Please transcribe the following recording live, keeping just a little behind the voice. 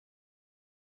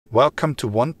Welcome to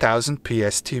 1000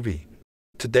 PS TV.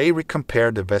 Today we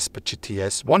compare the Vespa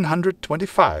GTS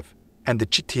 125 and the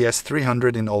GTS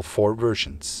 300 in all four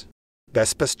versions.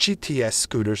 Vespa's GTS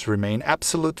scooters remain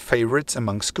absolute favorites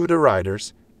among scooter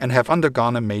riders and have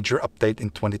undergone a major update in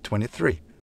 2023.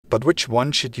 But which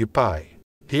one should you buy?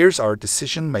 Here's our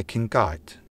decision-making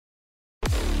guide.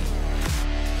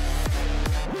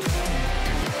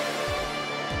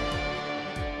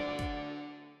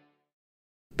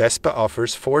 Vespa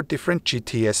offers four different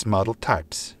GTS model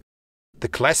types. The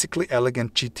classically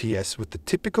elegant GTS with the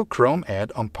typical chrome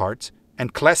add-on parts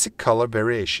and classic color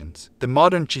variations. The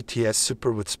modern GTS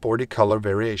Super with sporty color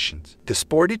variations. The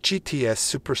sporty GTS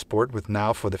Super Sport with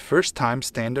now for the first time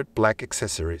standard black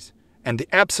accessories. And the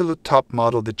absolute top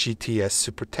model, the GTS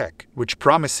Super Tech, which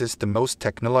promises the most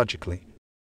technologically.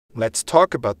 Let's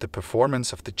talk about the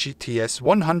performance of the GTS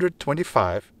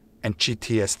 125 and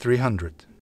GTS 300.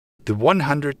 The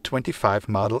 125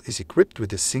 model is equipped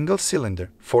with a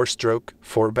single-cylinder, 4-stroke,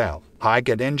 4-valve,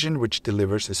 high-get engine which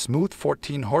delivers a smooth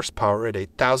 14 horsepower at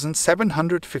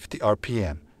 8,750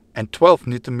 rpm and 12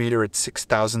 Nm at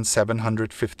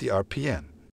 6,750 rpm.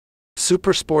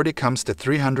 Super sporty comes the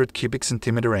 300 cubic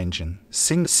centimeter engine,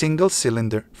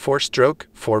 single-cylinder, 4-stroke,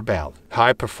 4-valve,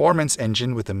 high-performance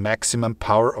engine with a maximum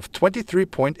power of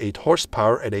 23.8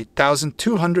 horsepower at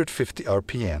 8,250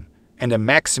 rpm. And a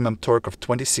maximum torque of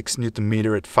 26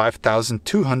 Nm at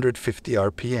 5,250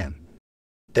 rpm.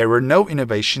 There were no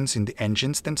innovations in the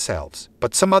engines themselves,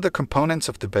 but some other components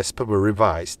of the Vespa were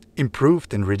revised,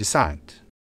 improved and redesigned.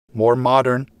 More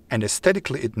modern and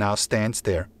aesthetically it now stands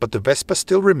there, but the Vespa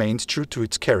still remains true to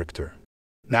its character.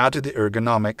 Now to the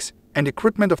ergonomics and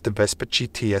equipment of the Vespa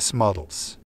GTS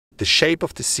models. The shape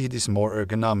of the seat is more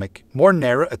ergonomic, more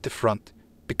narrow at the front,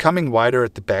 becoming wider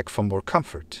at the back for more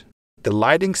comfort. The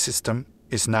lighting system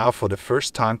is now for the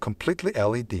first time completely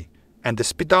LED, and the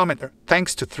speedometer,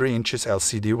 thanks to 3 inches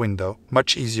LCD window,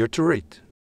 much easier to read.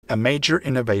 A major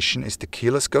innovation is the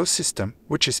keyless go system,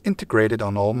 which is integrated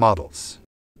on all models.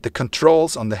 The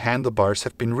controls on the handlebars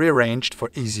have been rearranged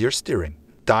for easier steering.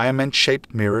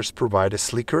 Diamond-shaped mirrors provide a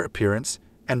sleeker appearance,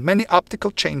 and many optical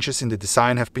changes in the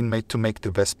design have been made to make the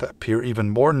Vespa appear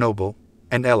even more noble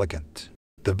and elegant.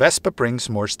 The Vespa brings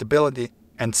more stability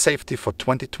and safety for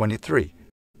 2023.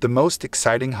 The most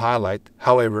exciting highlight,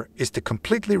 however, is the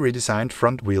completely redesigned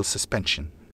front wheel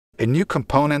suspension. A new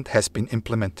component has been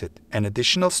implemented, an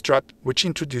additional strut which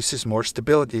introduces more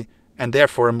stability and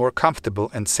therefore a more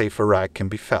comfortable and safer ride can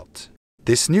be felt.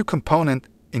 This new component,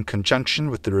 in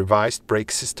conjunction with the revised brake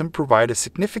system, provide a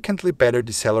significantly better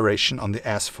deceleration on the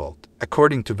asphalt,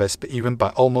 according to Vespa even by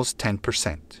almost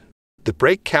 10%. The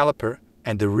brake caliper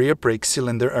and the rear brake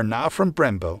cylinder are now from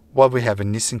Brembo, while we have a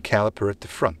Nissan caliper at the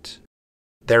front.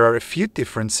 There are a few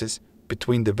differences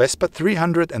between the Vespa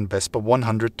 300 and Vespa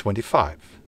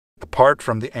 125. Apart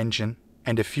from the engine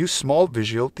and a few small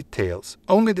visual details,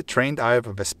 only the trained eye of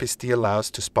a Vespiste allows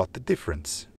to spot the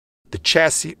difference. The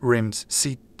chassis, rims,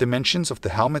 seat, dimensions of the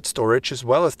helmet storage as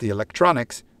well as the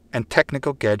electronics and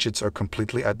technical gadgets are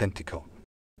completely identical.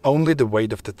 Only the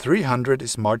weight of the 300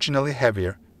 is marginally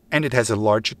heavier, and it has a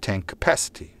larger tank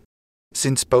capacity.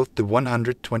 Since both the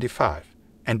 125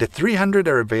 and the 300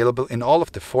 are available in all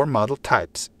of the four model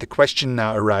types, the question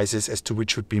now arises as to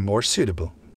which would be more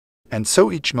suitable. And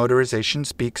so each motorization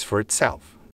speaks for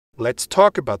itself. Let's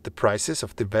talk about the prices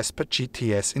of the Vespa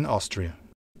GTS in Austria.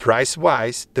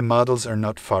 Price-wise, the models are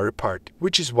not far apart,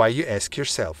 which is why you ask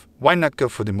yourself, why not go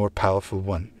for the more powerful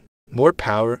one? More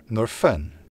power, more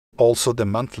fun. Also the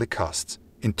monthly costs,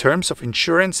 in terms of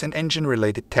insurance and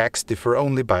engine-related tax, differ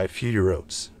only by a few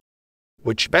euros.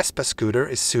 Which Vespa scooter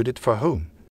is suited for whom?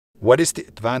 What is the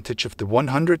advantage of the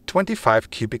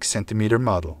 125 cubic centimeter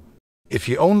model? If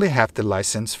you only have the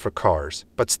license for cars,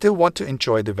 but still want to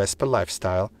enjoy the Vespa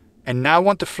lifestyle, and now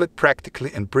want to flit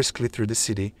practically and briskly through the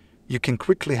city, you can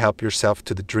quickly help yourself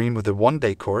to the dream with a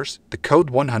one-day course, the Code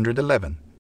 111.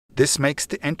 This makes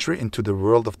the entry into the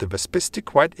world of the Vespiste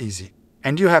quite easy,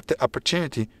 and you have the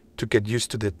opportunity to get used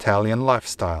to the Italian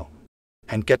lifestyle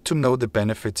and get to know the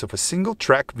benefits of a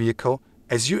single-track vehicle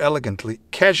as you elegantly,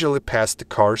 casually pass the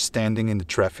cars standing in the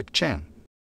traffic jam.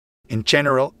 In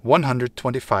general,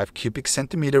 125 cubic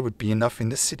centimeter would be enough in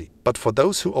the city, but for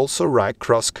those who also ride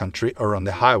cross-country or on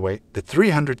the highway, the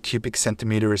 300 cubic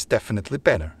centimeter is definitely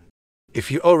better. If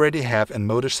you already have a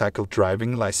motorcycle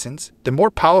driving license, the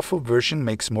more powerful version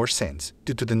makes more sense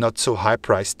due to the not-so-high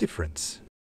price difference.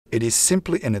 It is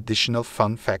simply an additional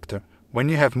fun factor when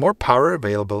you have more power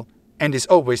available and is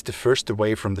always the first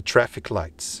away from the traffic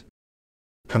lights.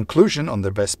 Conclusion on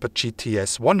the Vespa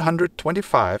GTS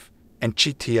 125 and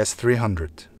GTS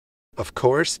 300. Of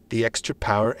course, the extra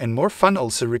power and more fun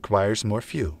also requires more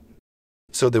fuel.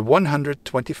 So the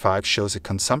 125 shows a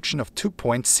consumption of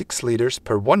 2.6 liters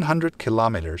per 100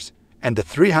 kilometers, and the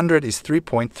 300 is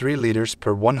 3.3 liters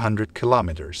per 100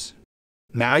 kilometers.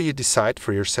 Now you decide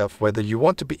for yourself whether you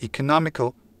want to be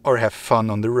economical or have fun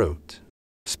on the road.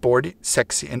 Sporty,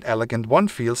 sexy and elegant one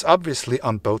feels obviously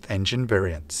on both engine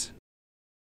variants.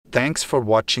 Thanks for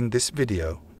watching this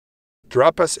video.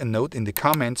 Drop us a note in the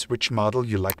comments which model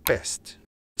you like best.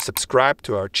 Subscribe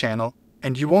to our channel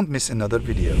and you won't miss another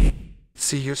video.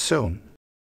 See you soon.